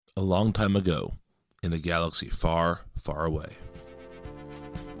a long time ago in a galaxy far, far away.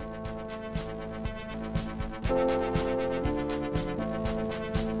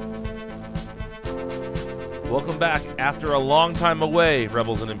 Welcome back after a long time away,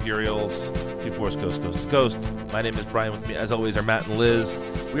 Rebels and Imperials, to Force Coast, Coast to Coast. My name is Brian. With me, as always, are Matt and Liz.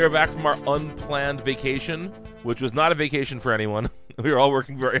 We are back from our unplanned vacation, which was not a vacation for anyone. We were all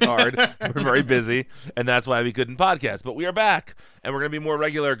working very hard. We were very busy, and that's why we couldn't podcast. But we are back, and we're going to be more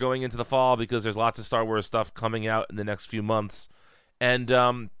regular going into the fall because there's lots of Star Wars stuff coming out in the next few months. And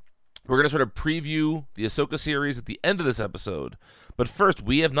we're going to sort of preview the Ahsoka series at the end of this episode. But first,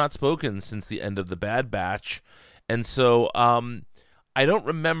 we have not spoken since the end of The Bad Batch, and so I don't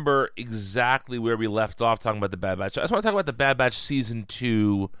remember exactly where we left off talking about The Bad Batch. I just want to talk about The Bad Batch Season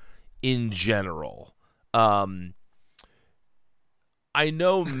 2 in general. I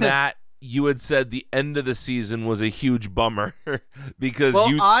know, Matt, you had said the end of the season was a huge bummer because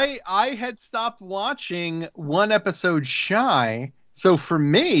I had stopped watching one episode shy, so for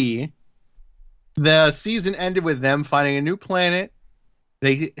me, the season ended with them finding a new planet.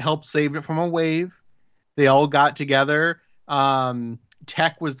 They helped save it from a wave. They all got together.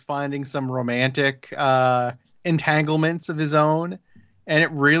 Tech was finding some romantic entanglements of his own. And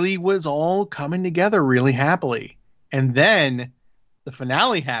it really was all coming together really happily. And then the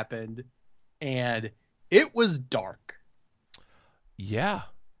finale happened, and it was dark. Yeah.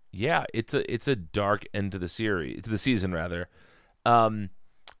 It's a dark end to the series, to the season rather.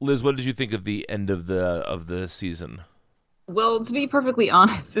 Liz, what did you think of the end of the season? Well, to be perfectly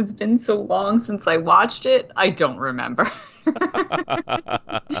honest, it's been so long since I watched it, I don't remember. And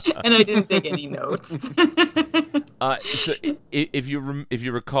I didn't take any notes. So if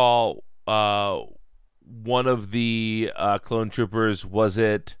you recall, one of the clone troopers, was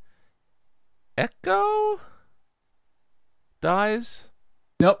it Echo? Dies?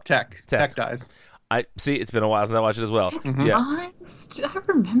 Nope, Tech dies. I see. It's been a while since I watched it as well. Mm-hmm. Yeah. Did I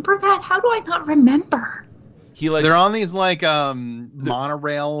remember that? How do I not remember? They're on these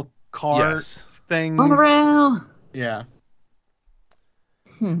monorail cars things. Monorail. Yeah.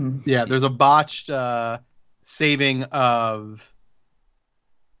 Yeah. There's a botched saving of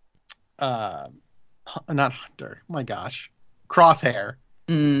not Hunter. Oh my gosh, Crosshair.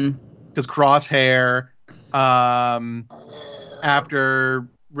 Because Crosshair, after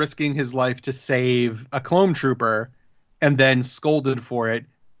risking his life to save a clone trooper, and then scolded for it,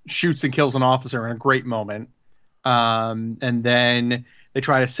 shoots and kills an officer in a great moment. And then they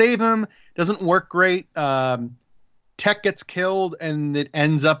try to save him. Doesn't work great. Tech gets killed, and it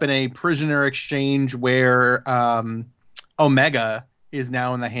ends up in a prisoner exchange where Omega is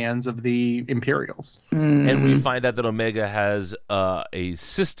now in the hands of the Imperials. And we find out that Omega has a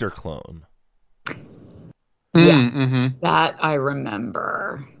sister clone. That I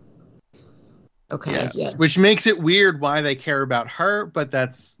remember. Okay. Yes. Yeah. Which makes it weird why they care about her, but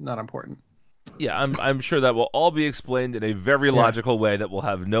that's not important. Yeah, I'm sure that will all be explained in a very logical way that we'll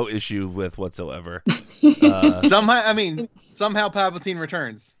have no issue with whatsoever. Somehow Palpatine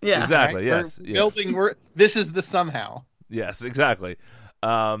returns. Yeah, exactly. Right? Yes, this is the somehow. Yes, exactly.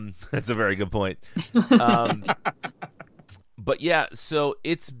 That's a very good point. But yeah, so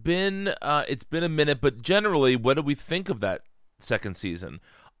it's been a minute. But generally, what do we think of that second season?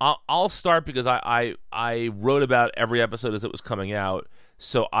 I'll start because I wrote about every episode as it was coming out,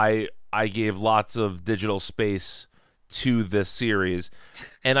 so I gave lots of digital space to this series,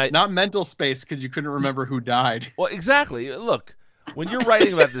 and not mental space because you couldn't remember who died. Well, exactly. Look, when you're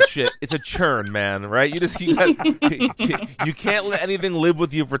writing about this shit, it's a churn, man. Right? You can't let anything live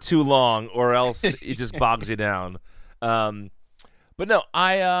with you for too long, or else it just bogs you down. But no,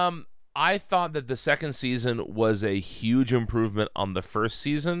 I thought that the second season was a huge improvement on the first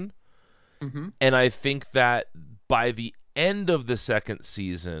season, and I think that by the end of the second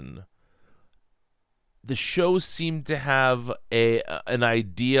season, the show seemed to have an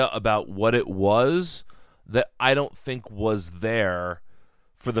idea about what it was that I don't think was there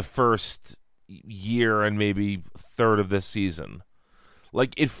for the first year and maybe third of this season.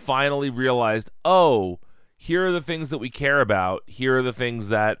 Like, it finally realized, oh, here are the things that we care about. Here are the things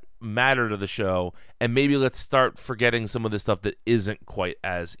that matter to the show. And maybe let's start forgetting some of the stuff that isn't quite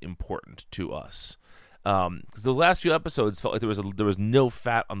as important to us. Because those last few episodes felt like there was no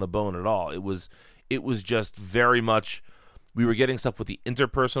fat on the bone at all. It was just very much, we were getting stuff with the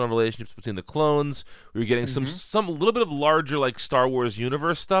interpersonal relationships between the clones. We were getting some a little bit of larger like Star Wars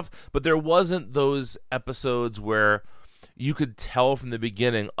universe stuff, but there wasn't those episodes where you could tell from the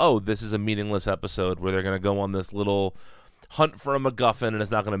beginning, oh, this is a meaningless episode where they're going to go on this little hunt for a MacGuffin and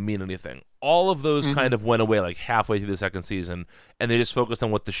it's not going to mean anything. all of those kind of went away like halfway through the second season, and they just focused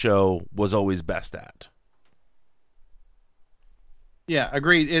on what the show was always best at. Yeah,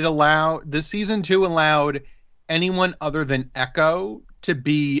 agreed. The season 2 allowed anyone other than Echo to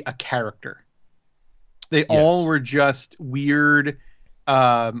be a character. They all were just weird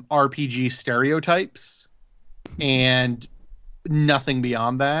RPG stereotypes and nothing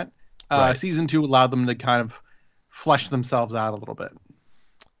beyond that. Right. Season 2 allowed them to kind of flesh themselves out a little bit.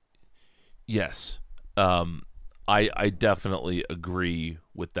 Yes. I definitely agree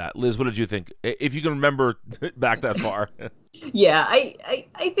with that. Liz, what did you think? If you can remember back that far. Yeah,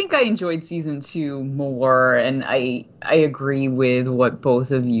 I think I enjoyed season 2 more, and I agree with what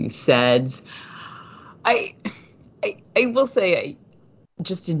both of you said. I will say,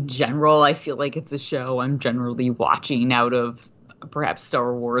 just in general, I feel like it's a show I'm generally watching out of perhaps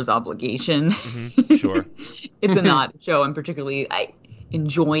Star Wars obligation. Mm-hmm. Sure. It's not a show I'm particularly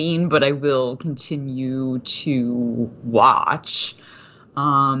enjoying, but I will continue to watch.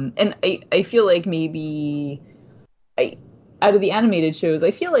 And I feel like maybe out of the animated shows, I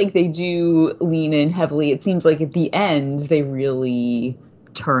feel like they do lean in heavily. It seems like at the end they really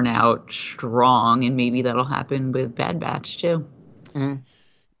turn out strong, and maybe that'll happen with Bad Batch too. Mm-hmm.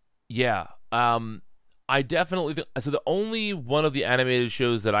 Yeah. I definitely think so. The only one of the animated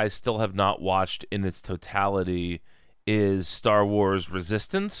shows that I still have not watched in its totality is Star Wars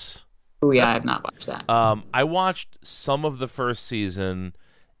Resistance. Oh yeah, I have not watched that. I watched some of the first season,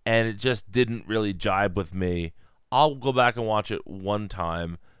 and it just didn't really jibe with me. I'll go back and watch it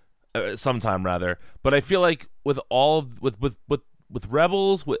sometime rather. But I feel like with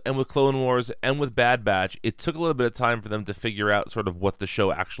Rebels and with Clone Wars and with Bad Batch, it took a little bit of time for them to figure out sort of what the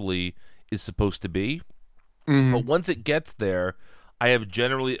show actually is supposed to be. Mm-hmm. But once it gets there, I have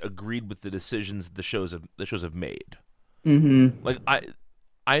generally agreed with the decisions the shows have made. Mm-hmm. Like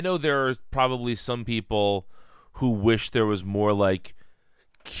I know there are probably some people who wish there was more like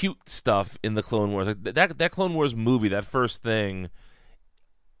cute stuff in the Clone Wars. Like that Clone Wars movie, that first thing,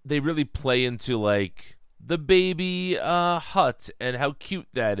 they really play into like the baby hut and how cute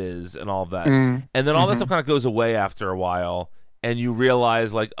that is and all of that. And then all that stuff kind of goes away after a while, and you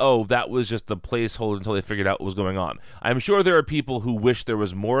realize like, oh, that was just the placeholder until they figured out what was going on. I'm sure there are people who wish there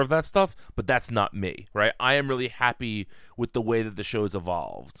was more of that stuff, but that's not me, right? I am really happy with the way that the show's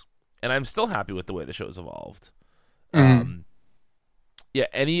evolved, and I'm still happy with the way the show's evolved. Yeah,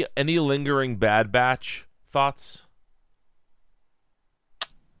 any lingering Bad Batch thoughts?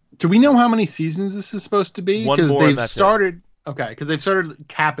 Do we know how many seasons this is supposed to be? One Because more, and they've that's started. Okay, because they've started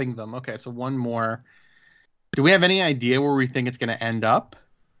capping them. Okay, so one more. Do we have any idea where we think it's going to end up?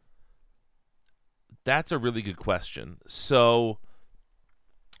 That's a really good question. So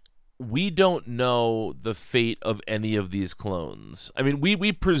we don't know the fate of any of these clones. I mean,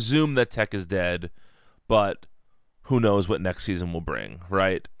 we presume that Tech is dead, but who knows what next season will bring,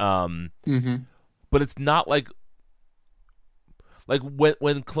 right? But it's not like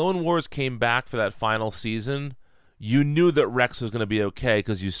when Clone Wars came back for that final season, you knew that Rex was going to be okay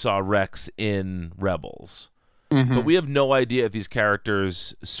because you saw Rex in Rebels. But we have no idea if these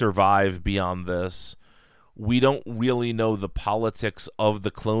characters survive beyond this. We don't really know the politics of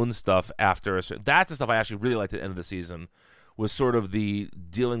the clone stuff after. That's the stuff I actually really liked at the end of the season, was sort of the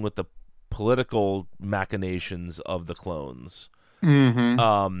dealing with the political machinations of the clones.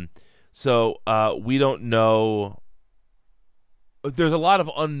 So we don't know. There's a lot of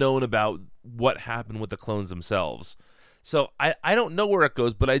unknown about what happened with the clones themselves. So I don't know where it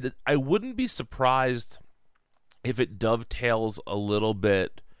goes, but I wouldn't be surprised if it dovetails a little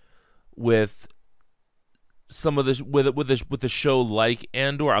bit with some of the with a show like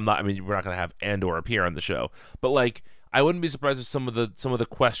Andor. We're not going to have Andor appear on the show, but like I wouldn't be surprised if some of the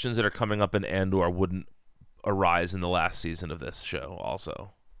questions that are coming up in Andor wouldn't arise in the last season of this show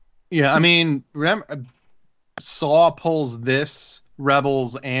also. Yeah, I mean, remember, Saw pulls this,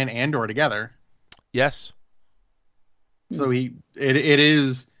 Rebels, and Andor together. Yes. So it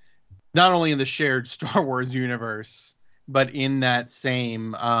is not only in the shared Star Wars universe, but in that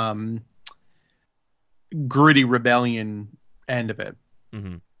same gritty rebellion end of it.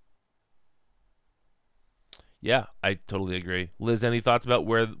 Yeah, I totally agree. Liz, any thoughts about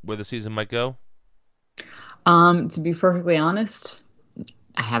where the season might go? To be perfectly honest,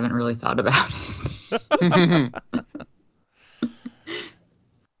 I haven't really thought about it.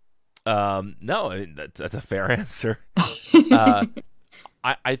 No, I mean, that's a fair answer.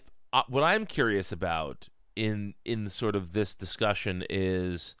 What I'm curious about in sort of this discussion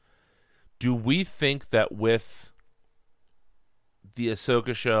is, do we think that with the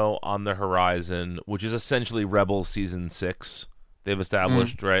Ahsoka show on the horizon, which is essentially Rebels season 6, they've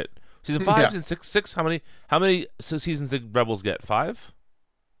established, right? Season 5, Yeah. season 6, 6. How many seasons did Rebels get? 5?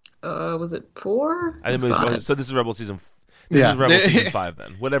 Was it 4? I think it was, 5? so this is Rebel season. This is Rebel season 5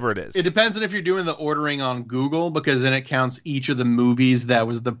 then. Whatever it is. It depends on if you're doing the ordering on Google, because then it counts each of the movies that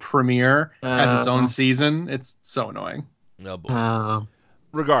was the premiere as its own season. It's so annoying. Oh boy.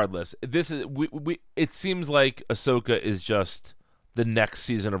 Regardless, this is we. It seems like Ahsoka is just the next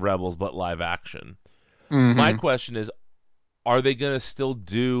season of Rebels, but live action. Mm-hmm. My question is, are they going to still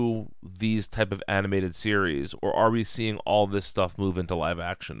do these type of animated series, or are we seeing all this stuff move into live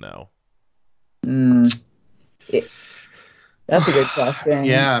action now? That's a good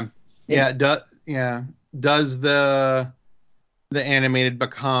question. Does the animated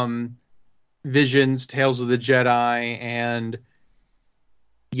become Visions, Tales of the Jedi, and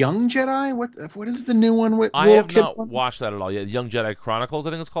Young Jedi? What is the new one with? I have not watched that at all yet. Young Jedi Chronicles, I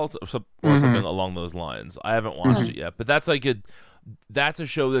think it's called, or something along those lines. I haven't watched it yet, but that's that's a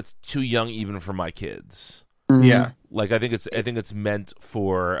show that's too young even for my kids. Yeah, like I think it's meant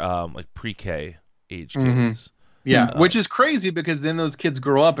for like pre-K age kids. Yeah, which is crazy because then those kids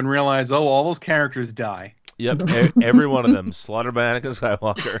grow up and realize, oh, all those characters die. Yep, every one of them slaughtered by Anakin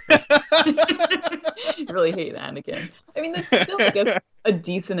Skywalker. I really hate Anakin. I mean, there's still like a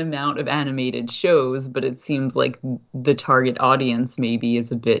decent amount of animated shows, but it seems like the target audience maybe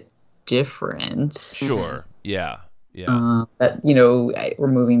is a bit different. Sure. Yeah. But we're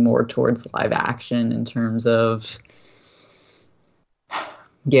moving more towards live action in terms of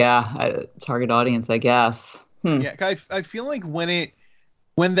target audience, I guess. Yeah, I feel like when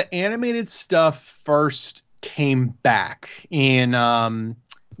the animated stuff first came back in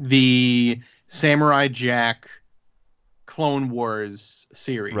the Samurai Jack Clone Wars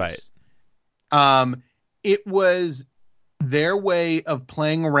series, right? It was their way of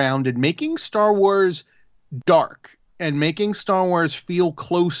playing around and making Star Wars dark and making Star Wars feel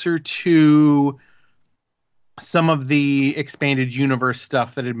closer to some of the expanded universe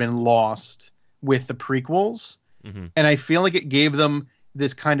stuff that had been lost with the prequels. And I feel like it gave them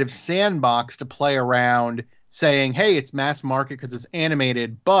this kind of sandbox to play around, saying, hey, it's mass market because it's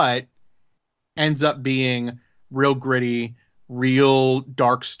animated, but ends up being real gritty, real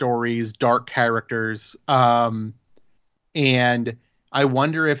dark stories, dark characters. And I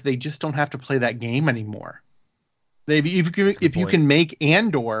wonder if they just don't have to play that game anymore. If you can make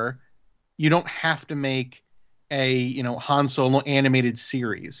Andor, you don't have to make a Han Solo animated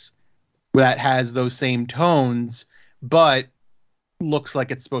series that has those same tones, but looks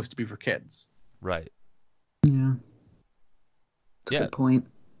like it's supposed to be for kids. Right. Yeah. That's a good point.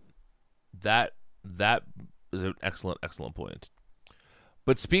 That is an excellent point.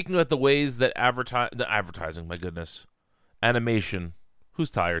 But speaking of the ways that advertising, my goodness, animation. Who's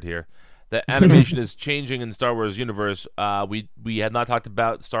tired here? That animation is changing in the Star Wars universe. We had not talked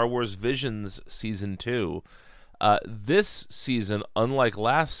about Star Wars Visions Season 2. This season, unlike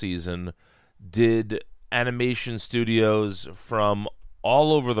last season, did animation studios from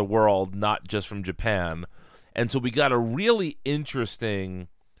all over the world, not just from Japan. And so we got a really interesting,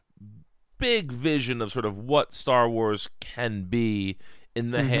 big vision of sort of what Star Wars can be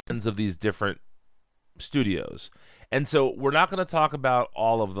in the hands of these different studios. And so we're not going to talk about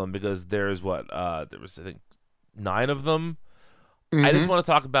all of them because there's there was, I think, 9 of them. I just want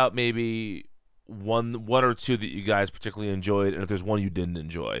to talk about maybe one or two that you guys particularly enjoyed, and if there's one you didn't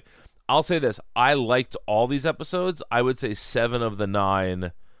enjoy. I'll say this. I liked all these episodes. I would say 7 of the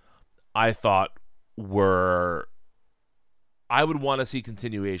 9 I thought were... I would want to see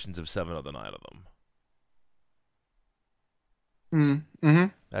continuations of 7 of the 9 of them.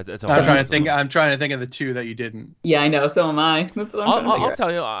 That's I'm trying to think of the 2 that you didn't. Yeah, I know. So am I. That's what I'll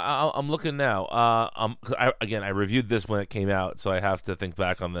tell you. I'm looking now. I reviewed this when it came out, so I have to think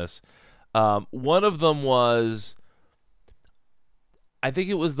back on this. One of them was, I think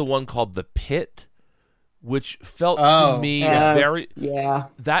it was the one called The Pit, which felt to me very... Yeah.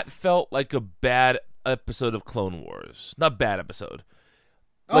 That felt like a bad episode of Clone Wars. Not bad episode.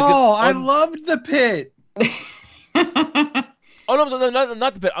 Like I loved The Pit. Oh, no,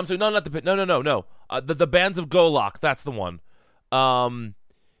 not The Pit. I'm sorry, no, not The Pit. No. The Bands of Golok, that's the one. The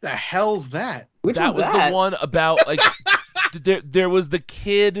hell's that? That was the one about, like, there was the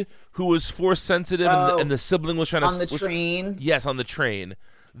kid who was force sensitive and the sibling was trying to... On the train? Yes, on the train.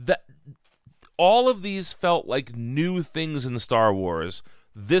 All of these felt like new things in Star Wars.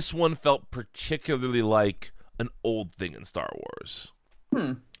 This one felt particularly like an old thing in Star Wars.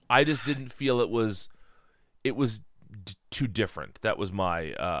 I just didn't feel it was too different. That was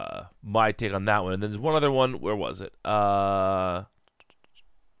my my take on that one. And then there's one other one. Where was it? The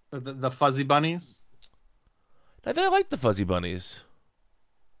Fuzzy Bunnies. I think I like the Fuzzy Bunnies.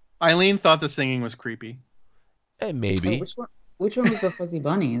 Eileen thought the singing was creepy. Maybe. Which one was the fuzzy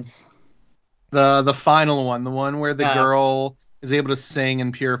bunnies? The final one, the one where the girl is able to sing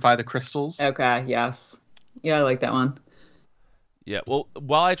and purify the crystals. Okay, yes. Yeah, I like that one. Yeah, well,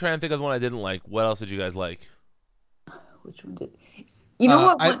 while I try and think of the one I didn't like, what else did you guys like? Which one did... You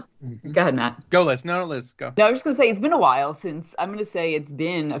know what? Go ahead, Matt. Go, Liz. No, Liz, go. No, I was just going to say, it's been a while since, I'm going to say it's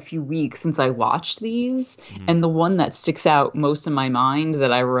been a few weeks since I watched these. Mm-hmm. And the one that sticks out most in my mind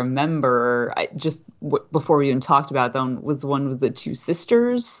that I remember, before we even talked about them, was the one with the two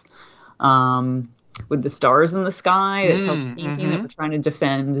sisters, with the stars in the sky. That's how painting that were trying to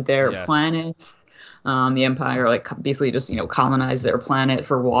defend their planets. The Empire, basically just, colonized their planet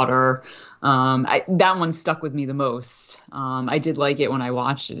for water. That one stuck with me the most. I did like it when I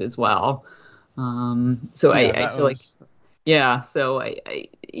watched it as well. I feel like, so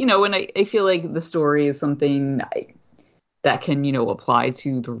I feel like the story is something that can, apply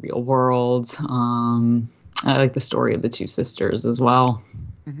to the real world. I like the story of the two sisters as well.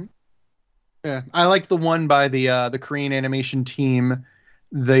 Mm-hmm. Yeah, I like the one by the Korean animation team,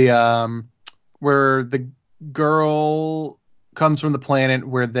 where the girl comes from the planet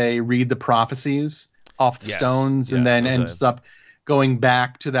where they read the prophecies off the stones and then ends up going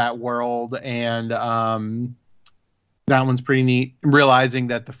back to that world. And that one's pretty neat. Realizing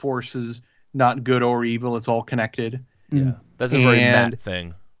that the Force is not good or evil. It's all connected. Yeah. That's a very Matt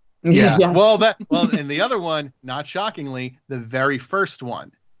thing. Yeah. Yes. Well, and the other one, not shockingly, the very first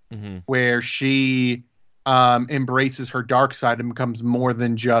one, where she embraces her dark side and becomes more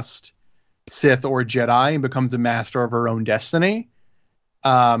than just Sith or Jedi and becomes a master of her own destiny.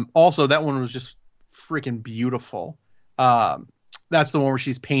 Also, that one was just freaking beautiful. That's the one where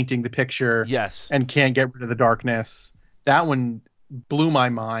she's painting the picture, and can't get rid of the darkness. That one blew my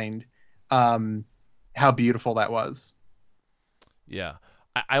mind. How beautiful that was. Yeah,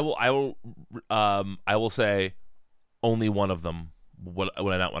 I will say only one of them would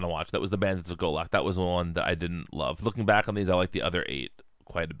I not want to watch. That was the Bandits of Golak. That was the one that I didn't love. Looking back on these, I like the other 8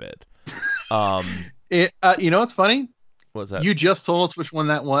 quite a bit. You know what's funny? What's that? You just told us which one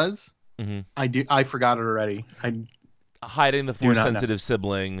that was. Mm-hmm. I forgot it already. Hiding the Force sensitive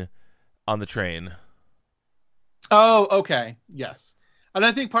sibling on the train. Oh, okay. Yes. And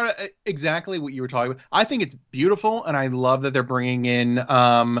I think part of exactly what you were talking about. I think it's beautiful, and I love that they're bringing in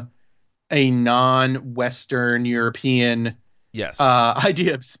a non-Western European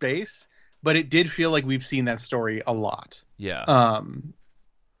idea of space. But it did feel like we've seen that story a lot. Yeah.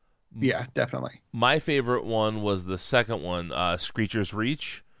 Yeah, definitely. My favorite one was the second one, Screecher's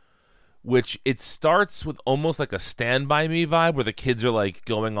Reach, which it starts with almost like a Stand By Me vibe where the kids are like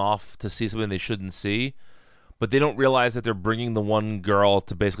going off to see something they shouldn't see, but they don't realize that they're bringing the one girl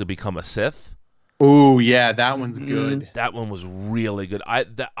to basically become a Sith. Oh, yeah, that one's good. That one was really good.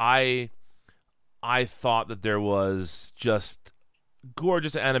 I thought that there was just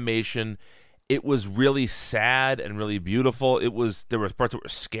gorgeous animation. It was really sad and really beautiful. There were parts that were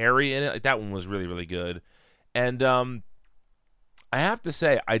scary in it. Like that one was really, really good. And I have to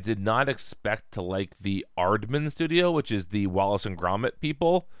say, I did not expect to like the Aardman studio, which is the Wallace and Gromit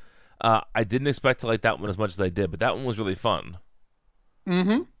people. I didn't expect to like that one as much as I did, but that one was really fun.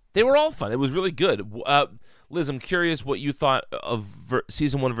 Mm-hmm. They were all fun. It was really good. Liz, I'm curious what you thought of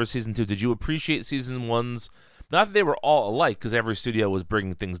season 1 versus season 2. Did you appreciate season 1's? Not that they were all alike, because every studio was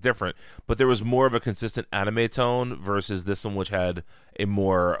bringing things different, but there was more of a consistent anime tone versus this one, which had a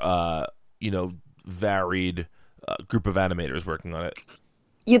more, varied group of animators working on it.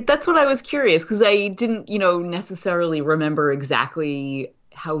 Yeah, that's what I was curious, because I didn't, necessarily remember exactly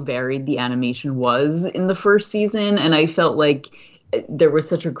how varied the animation was in the first season, and I felt like there was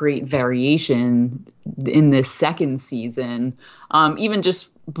such a great variation in this second season, even just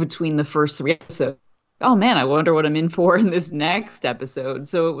between the first 3 episodes. Oh man, I wonder what I'm in for in this next episode.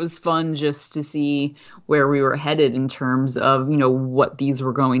 So it was fun just to see where we were headed in terms of, what these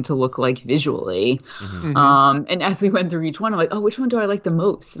were going to look like visually. Mm-hmm. And as we went through each one, I'm like, oh, which one do I like the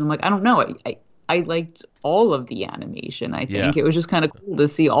most? And I'm like, I don't know. I liked all of the animation. I think it was just kind of cool to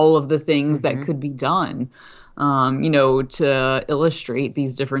see all of the things that could be done, to illustrate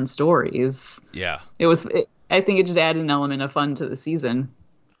these different stories. Yeah. I think it just added an element of fun to the season.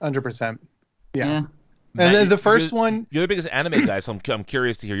 100%. Yeah. And Matt, then the first one... You're the biggest anime guy, so I'm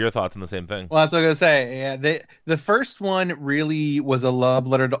curious to hear your thoughts on the same thing. Well, that's what I was going to say. Yeah, the first one really was a love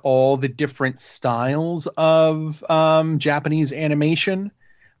letter to all the different styles of Japanese animation,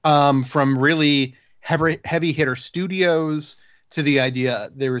 from really heavy hitter studios to the idea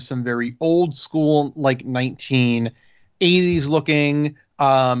there was some very old school, like 1980s looking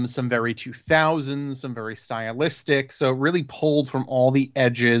some very 2000s, some very stylistic. So it really pulled from all the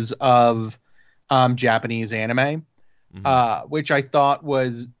edges of Japanese anime, which I thought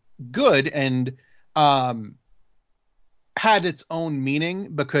was good and had its own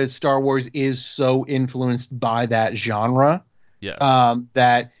meaning because Star Wars is so influenced by that genre. Yes.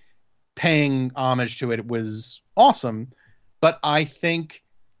 That paying homage to it was awesome. But I think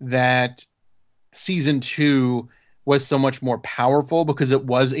that season 2 was so much more powerful because it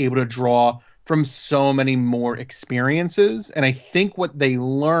was able to draw from so many more experiences. And I think what they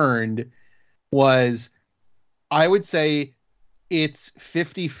learned was, I would say it's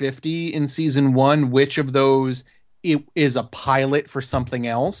 50-50 in season 1, which of those it is a pilot for something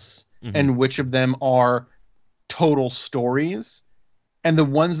else and which of them are total stories. And the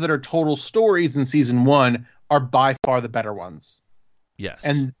ones that are total stories in season 1 are by far the better ones. Yes.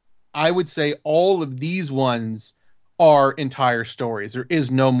 And I would say all of these ones are entire stories. There is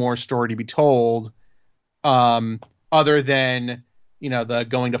no more story to be told, other than, the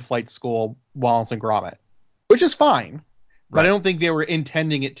going to flight school, Wallace and Gromit, which is fine. But I don't think they were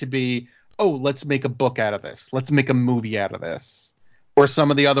intending it to be, oh, let's make a book out of this. Let's make a movie out of this. Or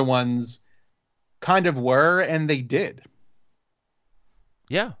some of the other ones kind of were, and they did.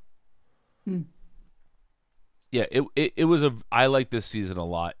 Yeah. Yeah, it was I like this season a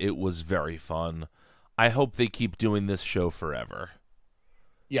lot. It was very fun. I hope they keep doing this show forever.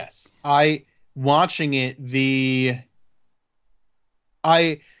 Yes. Watching it,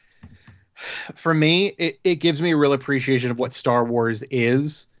 for me, it gives me a real appreciation of what Star Wars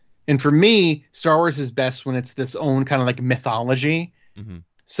is. And for me, Star Wars is best when it's this own kind of like mythology.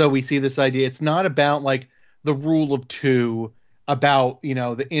 So we see this idea. It's not about like the rule of two, about,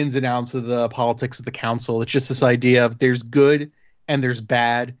 the ins and outs of the politics of the council. It's just this idea of there's good and there's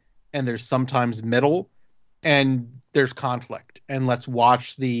bad and there's sometimes middle and there's conflict. And let's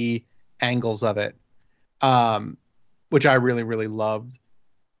watch the angles of it, which I really, really loved.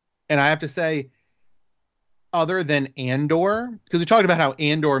 And I have to say, other than Andor, because we talked about how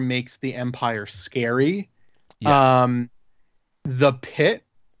Andor makes the Empire scary. Yes. The Pit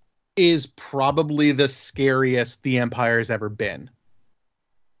is probably the scariest the Empire's ever been.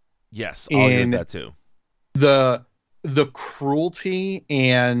 Yes, I'll agree with that too. The cruelty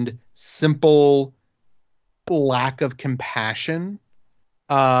and simple lack of compassion,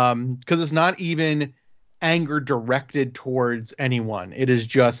 because it's not even anger directed towards anyone. It is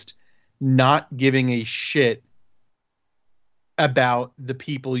just not giving a shit about the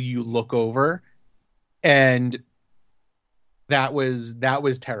people you look over, and that was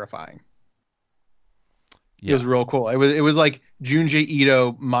terrifying. Yeah. It was real cool. It was like Junji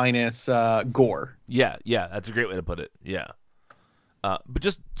Ito minus gore. Yeah, that's a great way to put it. Yeah, but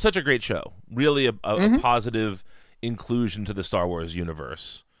just such a great show. Really a positive inclusion to the Star Wars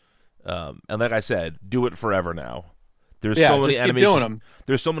universe. And like I said, do it forever now. There's so many animation.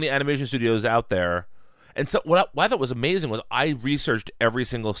 There's so many animation studios out there, and so what I thought was amazing was I researched every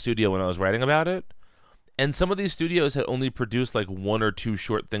single studio when I was writing about it, and some of these studios had only produced like 1 or 2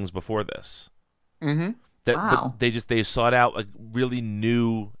 short things before this. Wow. But they sought out like really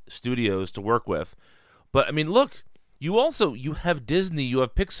new studios to work with. But I mean, look, you have Disney, you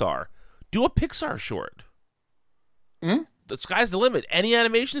have Pixar. Do a Pixar short. The sky's the limit. Any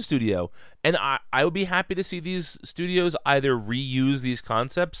animation studio. And I would be happy to see these studios either reuse these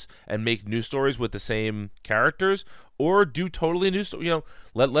concepts and make new stories with the same characters, or do totally new story.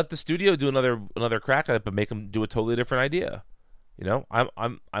 Let the studio do another crack at it, but make them do a totally different idea.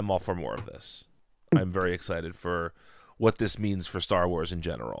 I'm all for more of this. I'm very excited for what this means for Star Wars in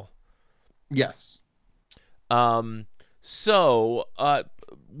general. Yes. So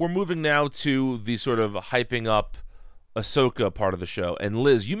we're moving now to the sort of hyping up Ahsoka part of the show. And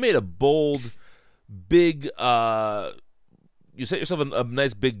Liz, you made a bold, big, you set yourself a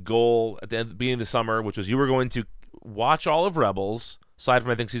nice big goal at the beginning of the summer, which was you were going to watch all of Rebels, aside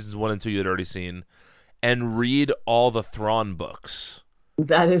from I think seasons 1 and 2 you had already seen, and read all the Thrawn books.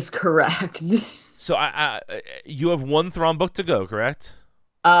 That is correct. So you have 1 Thrawn book to go, correct?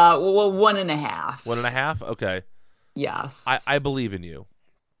 Well, 1.5. 1.5? Okay. Yes. I believe in you.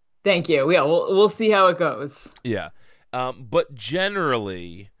 Thank you. Yeah, we'll see how it goes. Yeah. But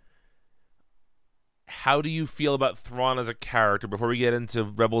generally, how do you feel about Thrawn as a character before we get into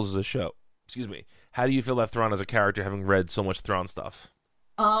Rebels as a show? Excuse me. How do you feel about Thrawn as a character, having read so much Thrawn stuff?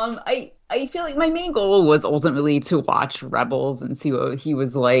 I feel like my main goal was ultimately to watch Rebels and see what he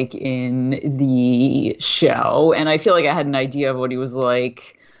was like in the show, and I feel like I had an idea of what he was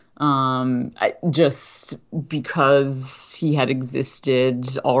like, just because he had existed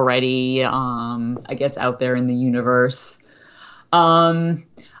already, I guess, out there in the universe. I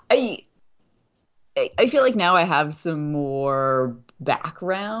feel like now I have some more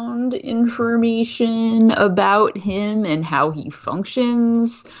background information about him and how he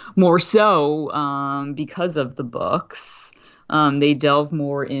functions, more so because of the books. They delve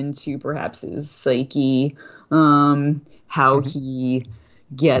more into perhaps his psyche, how he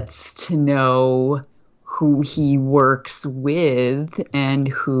gets to know who he works with and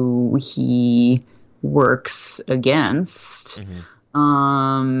who he works against.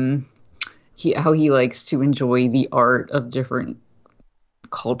 How he likes to enjoy the art of different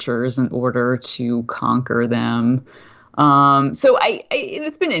cultures in order to conquer them. So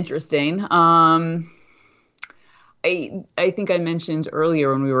it's been interesting. I think I mentioned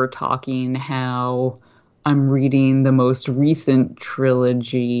earlier when we were talking how I'm reading the most recent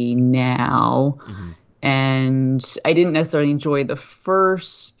trilogy now. And I didn't necessarily enjoy the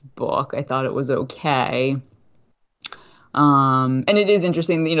first book. I thought it was okay. And it is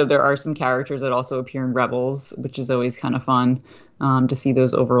interesting, there are some characters that also appear in Rebels, which is always kind of fun to see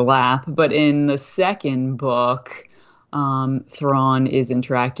those overlap. But in the second book, Thrawn is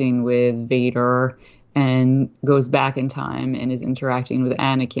interacting with Vader and goes back in time and is interacting with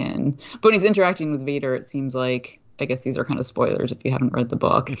Anakin. But when he's interacting with Vader, it seems like, I guess these are kind of spoilers if you haven't read the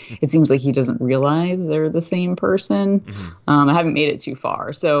book, it seems like he doesn't realize they're the same person. I haven't made it too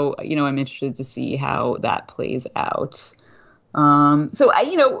far. So, I'm interested to see how that plays out. So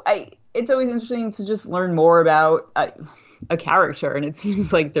it's always interesting to just learn more about a character. And it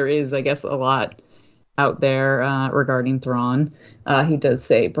seems like there is, I guess, a lot out there regarding Thrawn. He does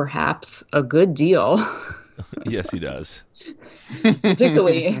say perhaps a good deal. Yes, he does.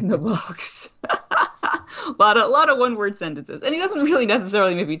 Particularly in the books. a lot of one-word sentences. And he doesn't really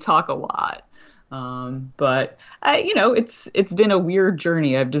necessarily maybe talk a lot. But it's been a weird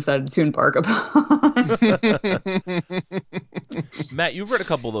journey I've decided to embark upon. Matt, you've read a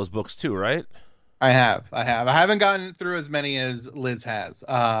couple of those books too, right? I have. I haven't gotten through as many as Liz has.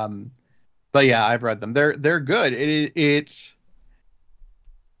 But yeah, I've read them. They're good.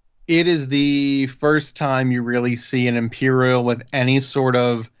 It is the first time you really see an Imperial with any sort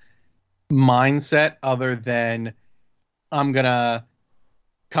of mindset other than I'm gonna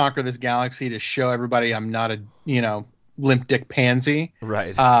conquer this galaxy to show everybody I'm not a limp dick pansy,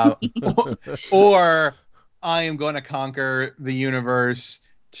 right? Or I am going to conquer the universe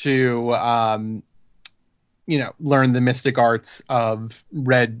to learn the mystic arts of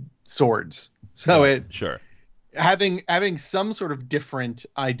red swords. So sure, having some sort of different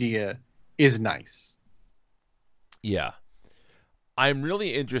idea is nice. Yeah. I'm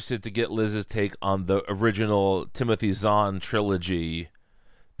really interested to get Liz's take on the original Timothy Zahn trilogy,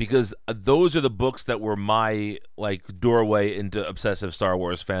 because those are the books that were my doorway into obsessive Star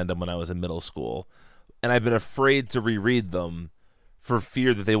Wars fandom when I was in middle school, and I've been afraid to reread them for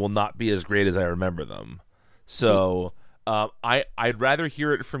fear that they will not be as great as I remember them. So I'd rather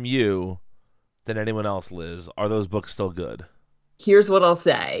hear it from you than anyone else, Liz. Are those books still good? Here's what I'll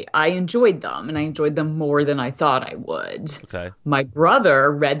say. I enjoyed them, and I enjoyed them more than I thought I would. Okay. My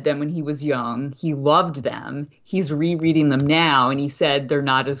brother read them when he was young. He loved them. He's rereading them now, and he said they're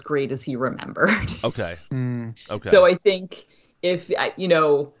not as great as he remembered. Okay. Okay. So I think I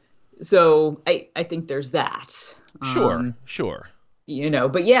think there's that. Sure.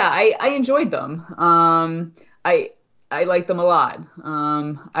 But yeah, I enjoyed them. I liked them a lot.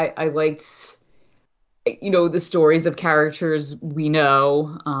 I liked the stories of characters we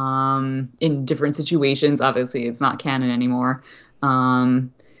know in different situations. Obviously, it's not canon anymore.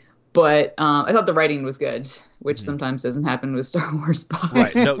 But I thought the writing was good, which sometimes doesn't happen with Star Wars books.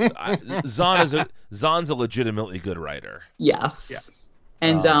 Right. No, Zahn's a legitimately good writer. Yes.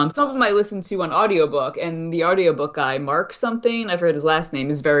 And some of them I listened to on audiobook, and the audiobook guy, Mark something, I forget his last name,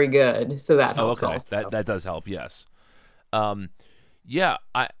 is very good. So that helps also. That does help, yes. Yeah,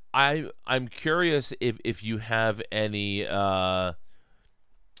 I'm curious if you have any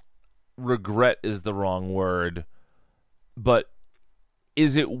regret is the wrong word, but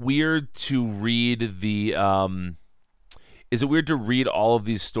is it weird to read all of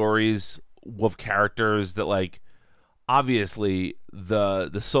these stories of characters that obviously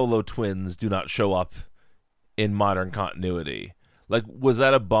the Solo twins do not show up in modern continuity? Was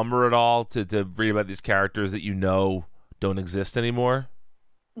that a bummer at all to read about these characters that don't exist anymore?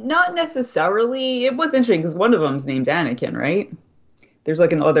 Not necessarily. It was interesting because one of them's named Anakin, right? There's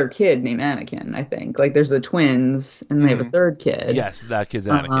another kid named Anakin, I think. There's the twins, and they have a third kid. Yes, that kid's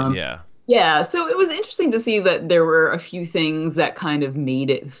Anakin, yeah. Yeah, so it was interesting to see that there were a few things that kind of made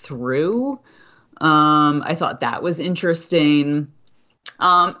it through. I thought that was interesting.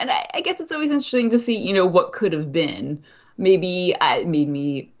 And I guess it's always interesting to see, what could have been. maybe it made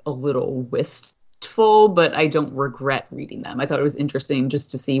me a little wistful, but I don't regret reading them. I thought it was interesting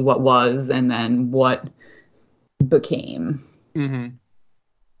just to see what was and then what became. Mm-hmm.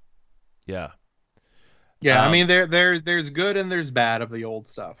 Yeah. Yeah, I mean, there's good and there's bad of the old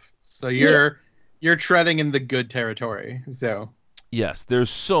stuff. So you're treading in the good territory. So yes, there's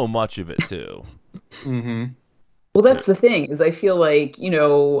so much of it too. Mm-hmm. Well, that's the thing, is I feel like,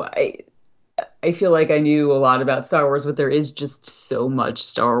 I feel like I knew a lot about Star Wars, but there is just so much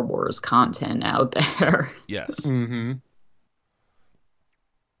Star Wars content out there. Yes. Mm-hmm.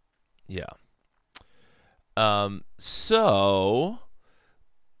 Yeah. So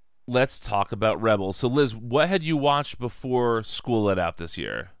let's talk about Rebels. So Liz, what had you watched before school let out this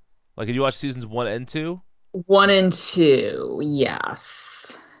year? Like, had you watched seasons 1 and 2? 1 and 2,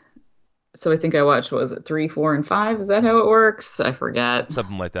 yes. So I think I watched, what was it, 3, 4, and 5? Is that how it works? I forget.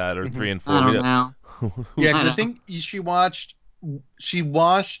 Something like that, or 3 and 4. I don't know. Yeah, because I think she watched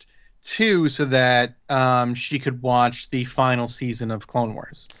 2 so that she could watch the final season of Clone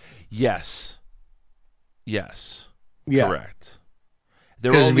Wars. Yes. Yeah. Correct.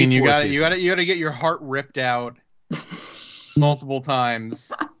 There were only you 4 got seasons. to get your heart ripped out multiple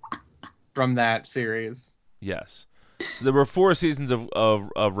times from that series. Yes. So there were 4 seasons of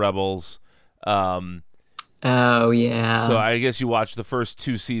Rebels. Oh, yeah. So I guess you watched the first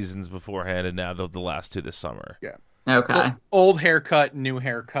 2 seasons beforehand, and now the last 2 this summer. Yeah. Okay. So, old haircut, new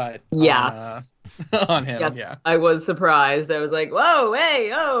haircut. Yes. On him. Yes. Yeah. I was surprised. I was like, whoa,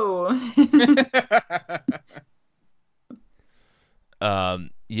 hey, oh.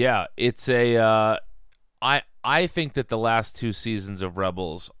 Yeah, it's a. I think that the last 2 seasons of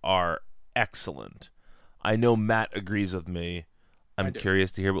Rebels are excellent. I know Matt agrees with me. I'm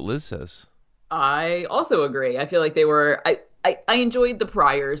curious to hear what Liz says. I also agree. I feel like they were. I enjoyed the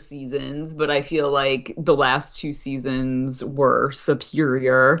prior seasons, but I feel like the last 2 seasons were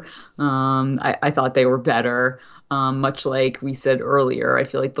superior. I thought they were better. Much like we said earlier, I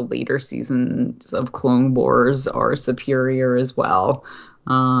feel like the later seasons of Clone Wars are superior as well.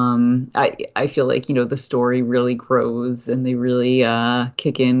 I feel like, the story really grows and they really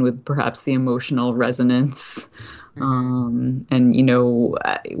kick in with perhaps the emotional resonance. And,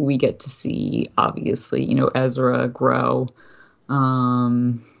 we get to see, obviously, Ezra grow.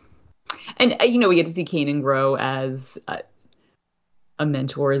 And, we get to see Kanan grow as a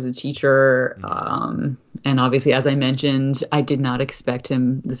mentor, as a teacher. And obviously, as I mentioned, I did not expect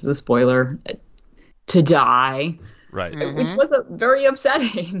him, this is a spoiler, to die. Right. Which was very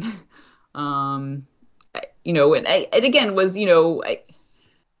upsetting. And again was,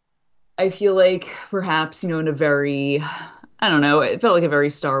 I feel like perhaps, in a very, I don't know, it felt like a very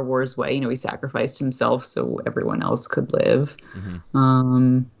Star Wars way. He sacrificed himself so everyone else could live.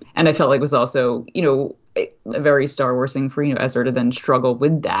 And I felt like it was also, a very Star Wars thing for, Ezra to then struggle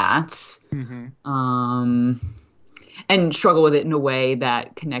with that. And struggle with it in a way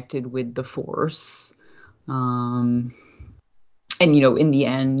that connected with the Force. And, in the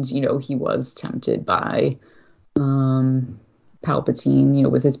end, he was tempted by Palpatine,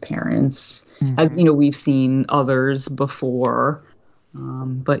 with his parents, as, we've seen others before.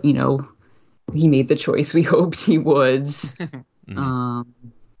 But, he made the choice we hoped he would. And,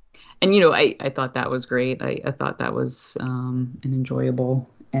 I thought that was great. I thought that was an enjoyable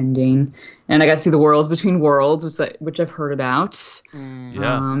ending. And I got to see the Worlds Between Worlds, which I've heard about.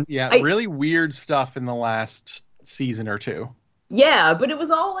 Really weird stuff in the last season or 2. Yeah, but it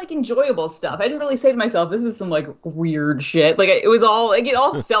was all enjoyable stuff. I didn't really say to myself, this is some weird shit. It was all it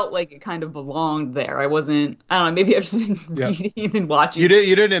all felt like it kind of belonged there. I don't know, maybe I've just been reading and watching. You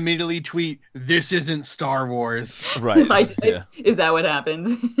didn't immediately tweet, "This isn't Star Wars." Right. I did. Yeah. Is that what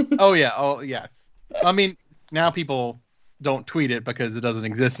happened? Oh yeah. Oh yes. I mean, now people don't tweet it because it doesn't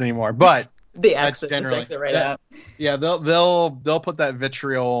exist anymore. But the exit right out. Yeah, they'll put that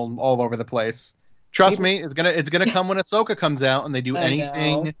vitriol all over the place. Trust me, it's gonna come when Ahsoka comes out and they do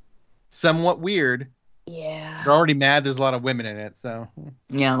anything somewhat weird. Yeah. They're already mad there's a lot of women in it, so.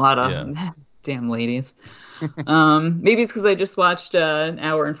 Yeah, a lot of damn ladies. Maybe it's because I just watched an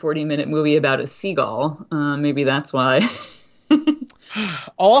hour and 40-minute movie about a seagull. Maybe that's why.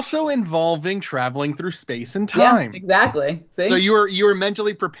 Also involving traveling through space and time. Yeah, exactly. See? So you were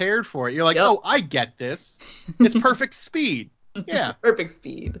mentally prepared for it. You're like, oh, I get this. It's perfect speed. Yeah. Perfect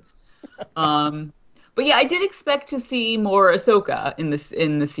speed. But yeah, I did expect to see more Ahsoka in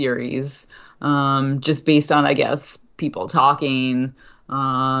the series, just based on, I guess, people talking.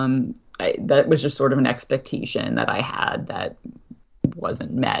 That was just sort of an expectation that I had that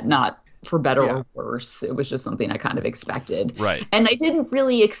wasn't met. Not for better or worse. It was just something I kind of expected. Right. And I didn't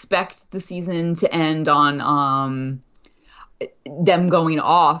really expect the season to end on. them going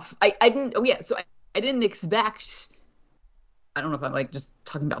off. I didn't. Oh yeah, so I didn't expect. I don't know if I'm like just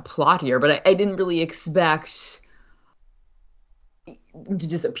talking about plot here, but I didn't really expect them to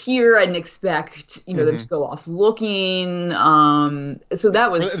disappear. I didn't expect them to go off looking. So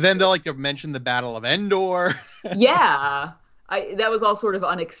that was. Then they'll like to mention the Battle of Endor. Yeah. That was all sort of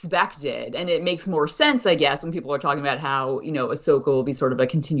unexpected, and it makes more sense, I guess, when people are talking about how, Ahsoka will be sort of a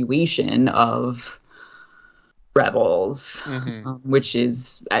continuation of Rebels, which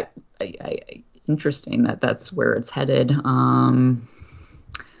is interesting that's where it's headed. Yeah,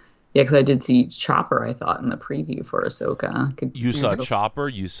 because I did see Chopper, I thought, in the preview for Ahsoka. You saw Chopper,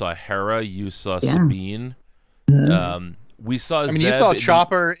 you saw Hera, you saw Sabine. We saw Zeb. You saw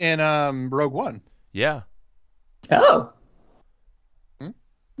Chopper in Rogue One. Yeah. Oh.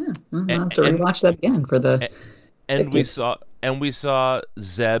 I'll have to rewatch that again for the. And we saw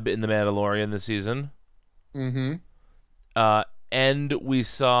Zeb in The Mandalorian this season. And we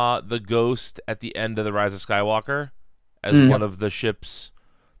saw the Ghost at the end of The Rise of Skywalker as one of the ships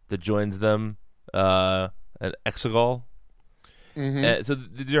that joins them at Exegol. So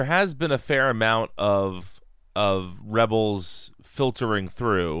there has been a fair amount of Rebels filtering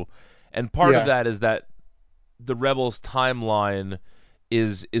through, and part of that is that the Rebels timeline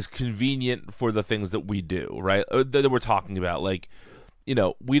is convenient for the things that we do, right? That we're talking about. Like,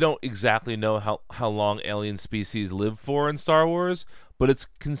 we don't exactly know how long alien species live for in Star Wars, but it's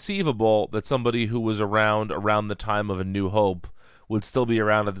conceivable that somebody who was around the time of A New Hope would still be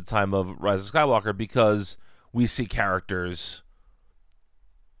around at the time of Rise of Skywalker, because we see characters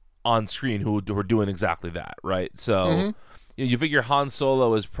on screen who are doing exactly that, right? So you figure Han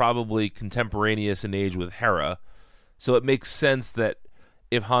Solo is probably contemporaneous in age with Hera, so it makes sense that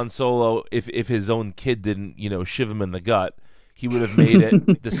if Han Solo, if his own kid didn't, shiv him in the gut, he would have made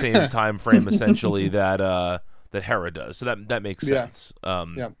it the same time frame essentially that Hera does. So that makes sense.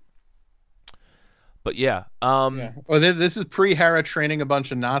 But yeah. Well, this is pre-Hera training a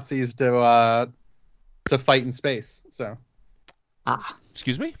bunch of Nazis to fight in space. So.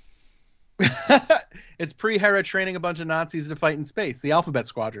 Excuse me? It's pre-Hera training a bunch of Nazis to fight in space. The Alphabet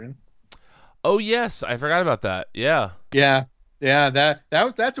Squadron. Oh yes, I forgot about that. Yeah. Yeah,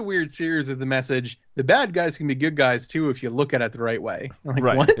 that's a weird series of the message. The bad guys can be good guys too if you look at it the right way. Like,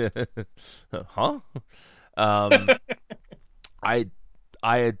 right. What? Huh? I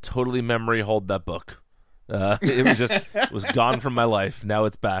had totally memory hold that book. It was gone from my life. Now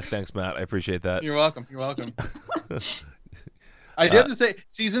it's back. Thanks, Matt. I appreciate that. You're welcome. I do have to say,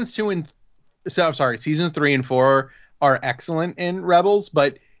 seasons 3 and 4 are excellent in Rebels,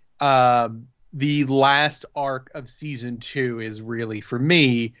 but the last arc of season 2 is really, for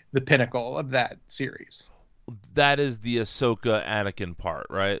me, the pinnacle of that series. That is the Ahsoka Anakin part,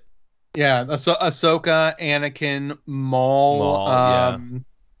 right? Yeah, Ahsoka, Anakin, Maul,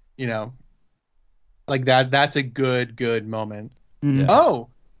 like that. That's a good moment. Yeah. Oh,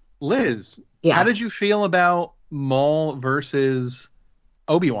 Liz, yes. How did you feel about Maul versus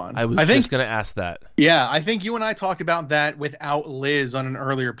Obi-Wan? I was just going to ask that. Yeah, I think you and I talked about that without Liz on an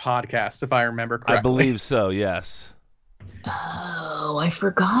earlier podcast, if I remember correctly. I believe so, yes. Oh, I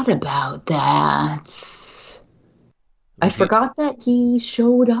forgot about that. I forgot that he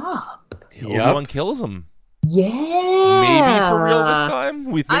showed up. Obi-Wan kills him. Yeah. Maybe for real this time?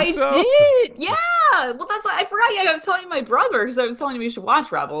 We think so? I did. Yeah. Well, that's I forgot. Yeah, I was telling my brother, because I was telling him we should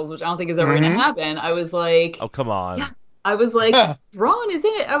watch Rebels, which I don't think is ever going to happen. I was like, oh, come on. Yeah. I was like, Ron is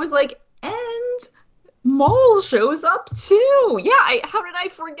in it. I was like, and Maul shows up too. Yeah. How did I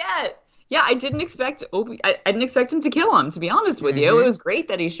forget? Yeah, I didn't expect I didn't expect him to kill him, to be honest with you. It was great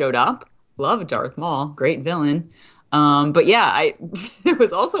that he showed up. Love Darth Maul. Great villain. But yeah, it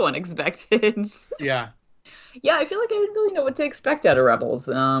was also unexpected. Yeah. Yeah, I feel like I didn't really know what to expect out of Rebels,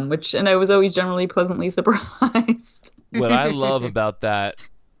 and I was always generally pleasantly surprised. What I love about that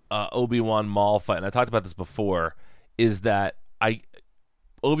Obi-Wan Maul fight, and I talked about this before, is that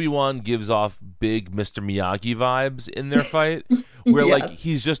Obi-Wan gives off big Mr. Miyagi vibes in their fight, where like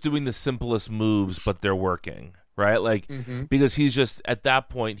he's just doing the simplest moves, but they're working, right? Like because he's just at that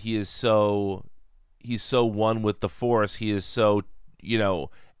point he's so one with the Force, he is so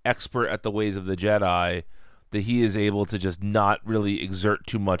expert at the ways of the Jedi that he is able to just not really exert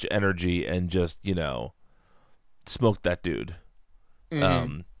too much energy and just smoke that dude,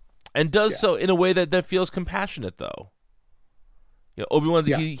 and does so in a way that feels compassionate though. Obi-Wan,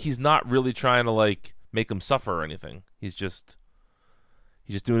 he's not really trying to like make him suffer or anything. He's just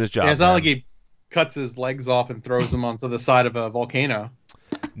doing his job. Yeah, it's not like cuts his legs off and throws them onto the side of a volcano.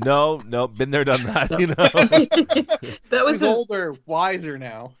 No, been there, done that. That was He's older, wiser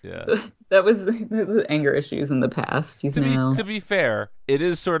now. Yeah. That was anger issues in the past. To be fair, it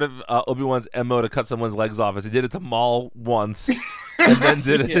is sort of Obi-Wan's MO to cut someone's legs off, as he did it to Maul once, and then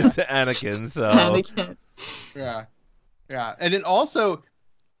did it to Anakin. So Anakin. Yeah. And then also,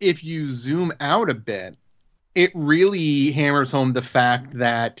 if you zoom out a bit, it really hammers home the fact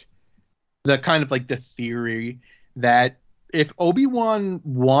that the kind of like the theory that if Obi-Wan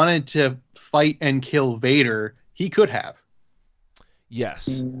wanted to fight and kill Vader, he could have.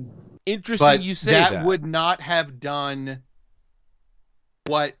 Yes. Interesting but you say that. That would not have done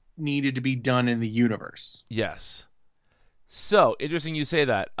what needed to be done in the universe. Yes. So, interesting you say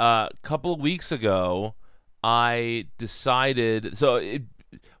that. A couple of weeks ago, I decided...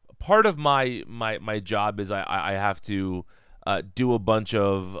 part of my job is I have to do a bunch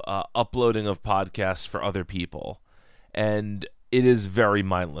of uploading of podcasts for other people. And it is very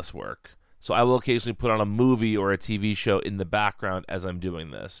mindless work. So I will occasionally put on a movie or a TV show in the background as I'm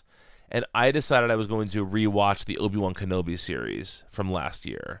doing this. And I decided I was going to rewatch the Obi-Wan Kenobi series from last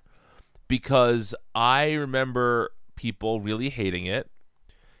year. Because I remember people really hating it.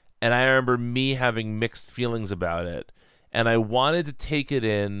 And I remember me having mixed feelings about it. And I wanted to take it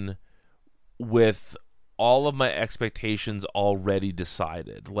in with all of my expectations already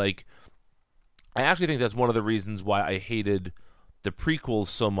decided. Like, I actually think that's one of the reasons why I hated the prequels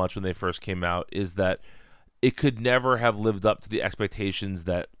so much when they first came out, is that it could never have lived up to the expectations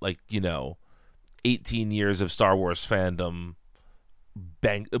that, 18 years of Star Wars fandom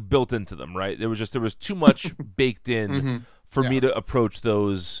built into them, right? There was too much baked in for me to approach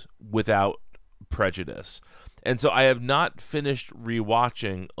those without prejudice. And so I have not finished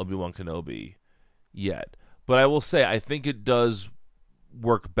rewatching Obi-Wan Kenobi yet. But I will say, I think it does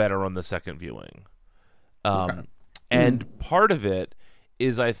work better on the second viewing. And part of it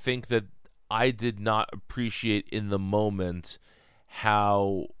is I think that I did not appreciate in the moment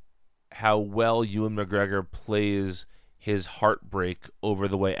how well Ewan McGregor plays his heartbreak over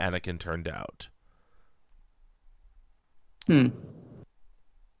the way Anakin turned out.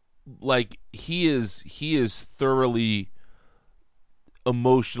 Like, he is thoroughly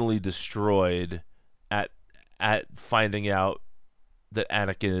emotionally destroyed at finding out that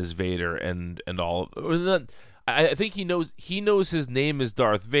Anakin is Vader and all. I think he knows his name is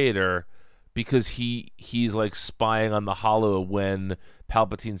Darth Vader because he's like spying on the Hollow when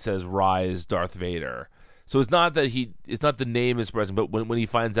Palpatine says "Rise, Darth Vader." So it's not the name is present, but when he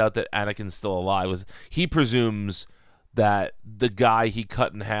finds out that Anakin's still alive, he presumes that the guy he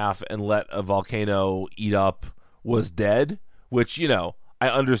cut in half and let a volcano eat up was dead, which, I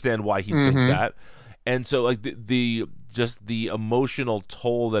understand why he'd think that. And so, like, the emotional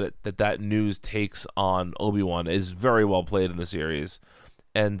toll that news takes on Obi-Wan is very well played in the series.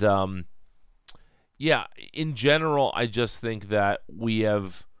 And in general, I just think that we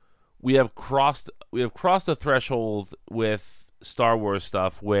have crossed a threshold with Star Wars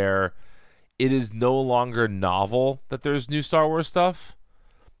stuff where it is no longer novel that there's new Star Wars stuff.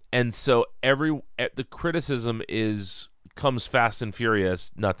 And so the criticism comes fast and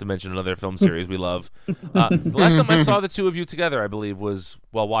furious, not to mention another film series we love. The last time I saw the two of you together, I believe, was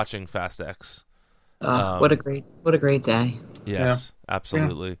while watching Fast X. What a great day. Yes,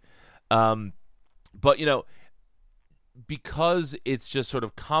 absolutely. Yeah. But because it's just sort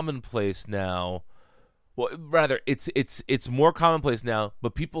of commonplace now. Well, rather, it's more commonplace now,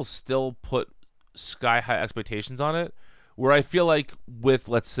 but people still put sky-high expectations on it, where I feel like with,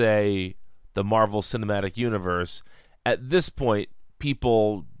 let's say, the Marvel Cinematic Universe, at this point,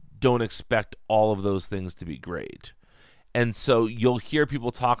 people don't expect all of those things to be great. And so you'll hear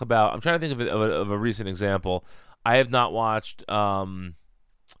people talk about... I'm trying to think of a recent example. I have not watched...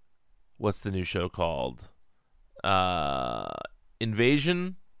 what's the new show called?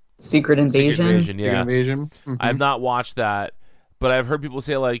 Invasion? Secret Invasion, yeah. Secret Invasion. Mm-hmm. I have not watched that, but I've heard people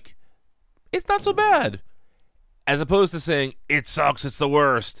say, like, it's not so bad, as opposed to saying, it sucks, it's the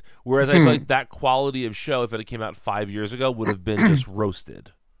worst. Whereas I feel like that quality of show, if it had came out 5 years ago, would have been just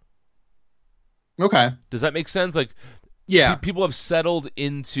roasted. Okay. Does that make sense? Like, yeah, people have settled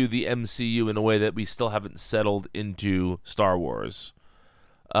into the MCU in a way that we still haven't settled into Star Wars,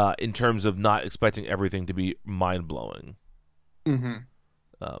 in terms of not expecting everything to be mind-blowing.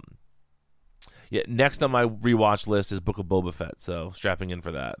 Next on my rewatch list is Book of Boba Fett, so strapping in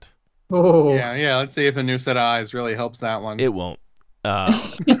for that. Oh. Yeah. Let's see if a new set of eyes really helps that one. It won't.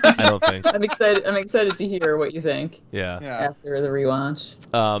 I don't think. I'm excited to hear what you think. Yeah. After the rewatch.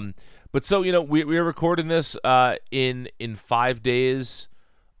 But so we're recording this in 5 days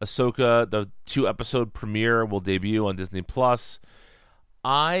Ahsoka, the 2-episode premiere, will debut on Disney Plus.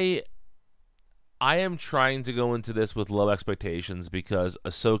 I am trying to go into this with low expectations because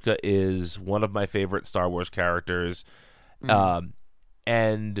Ahsoka is one of my favorite Star Wars characters.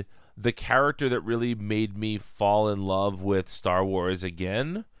 And the character that really made me fall in love with Star Wars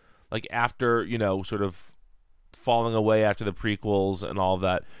again, like after, sort of falling away after the prequels and all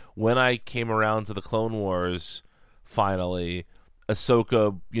that, when I came around to the Clone Wars finally,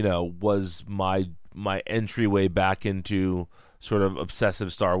 Ahsoka, was my entryway back into sort of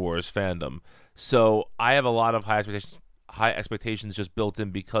obsessive Star Wars fandom. So I have a lot of high expectations just built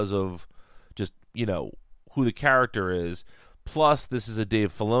in because of just, who the character is. Plus, this is a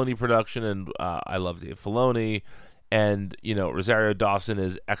Dave Filoni production, and I love Dave Filoni. And, Rosario Dawson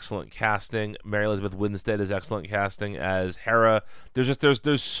is excellent casting. Mary Elizabeth Winstead is excellent casting as Hera.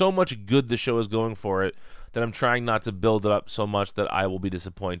 There's so much good the show is going for it that I'm trying not to build it up so much that I will be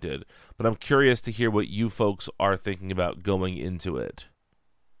disappointed. But I'm curious to hear what you folks are thinking about going into it.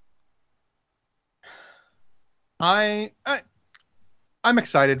 I'm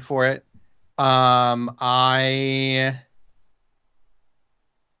excited for it. I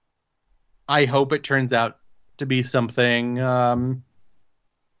hope it turns out to be something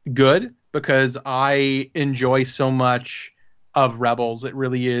good, because I enjoy so much of Rebels. It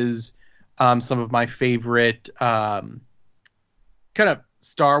really is some of my favorite kind of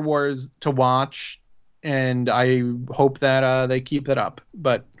Star Wars to watch, and I hope that they keep that up,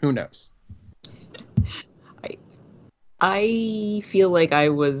 but who knows? I feel like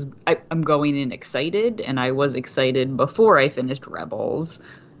I'm going in excited, and I was excited before I finished Rebels.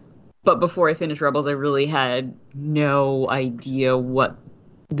 But before I finished Rebels, I really had no idea what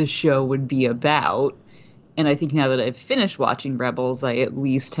the show would be about. And I think now that I've finished watching Rebels, I at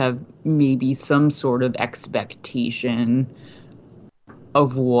least have maybe some sort of expectation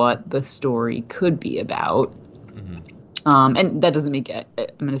of what the story could be about. Mm-hmm. And that doesn't make it,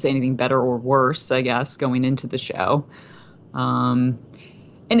 I'm going to say, anything better or worse, I guess, going into the show. And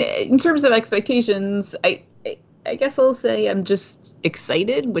in terms of expectations, I guess I'll say I'm just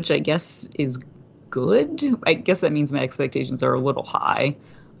excited, which I guess is good. I guess that means my expectations are a little high.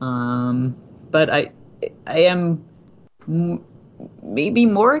 But I am maybe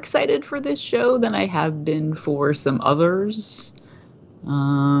more excited for this show than I have been for some others.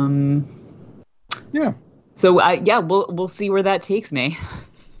 Yeah. So we'll see where that takes me.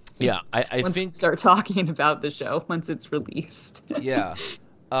 Yeah, I once think we start talking about the show once it's released. Yeah.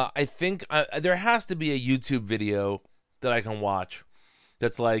 I think there has to be a YouTube video that I can watch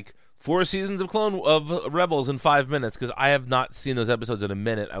that's like 4 seasons of Rebels in 5 minutes, because I have not seen those episodes in a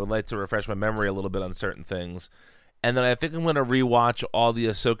minute. I would like to refresh my memory a little bit on certain things. And then I think I'm going to rewatch all the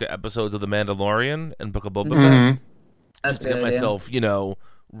Ahsoka episodes of The Mandalorian and Book of Boba Fett, just to get myself,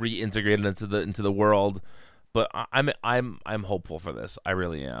 reintegrated into the world. But I'm hopeful for this. I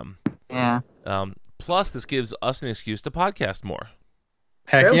really am. Yeah. Plus, this gives us an excuse to podcast more.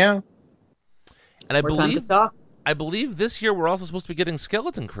 Heck True. yeah. And I More time to talk. believe this year we're also supposed to be getting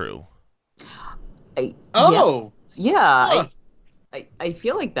Skeleton Crew. Yeah. Huh. I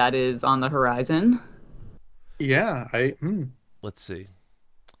feel like that is on the horizon. Yeah. Let's see.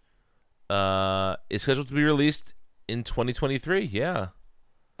 It's scheduled to be released in 2023. Yeah.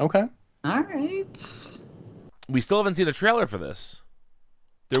 Okay. All right. We still haven't seen a trailer for this.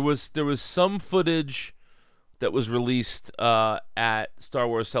 There was some footage that was released at Star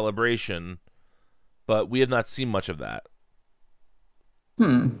Wars Celebration, but we have not seen much of that.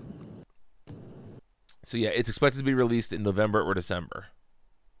 So yeah, it's expected to be released in November or December.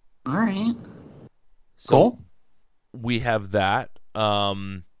 All right. So Cool. We have that,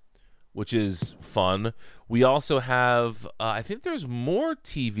 which is fun. We also have, I think there's more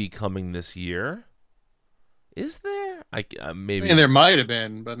TV coming this year. Is there? Maybe. I mean, there might have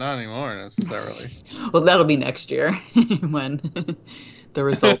been, but not anymore necessarily. Well, that'll be next year when the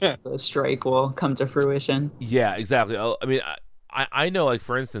result of the strike will come to fruition. Yeah, exactly. I mean, I know, like,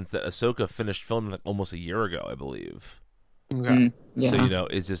 for instance, that Ahsoka finished filming like almost a year ago, I believe. Okay. Yeah. So,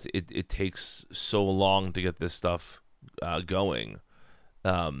 it's just, it takes so long to get this stuff going.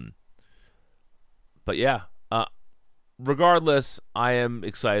 But yeah, regardless, I am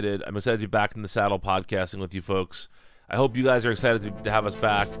excited. I'm excited to be back in the saddle podcasting with you folks. I hope you guys are excited to have us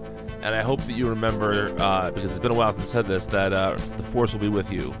back. And I hope that you remember, because it's been a while since I said this, that the Force will be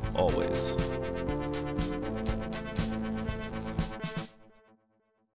with you always.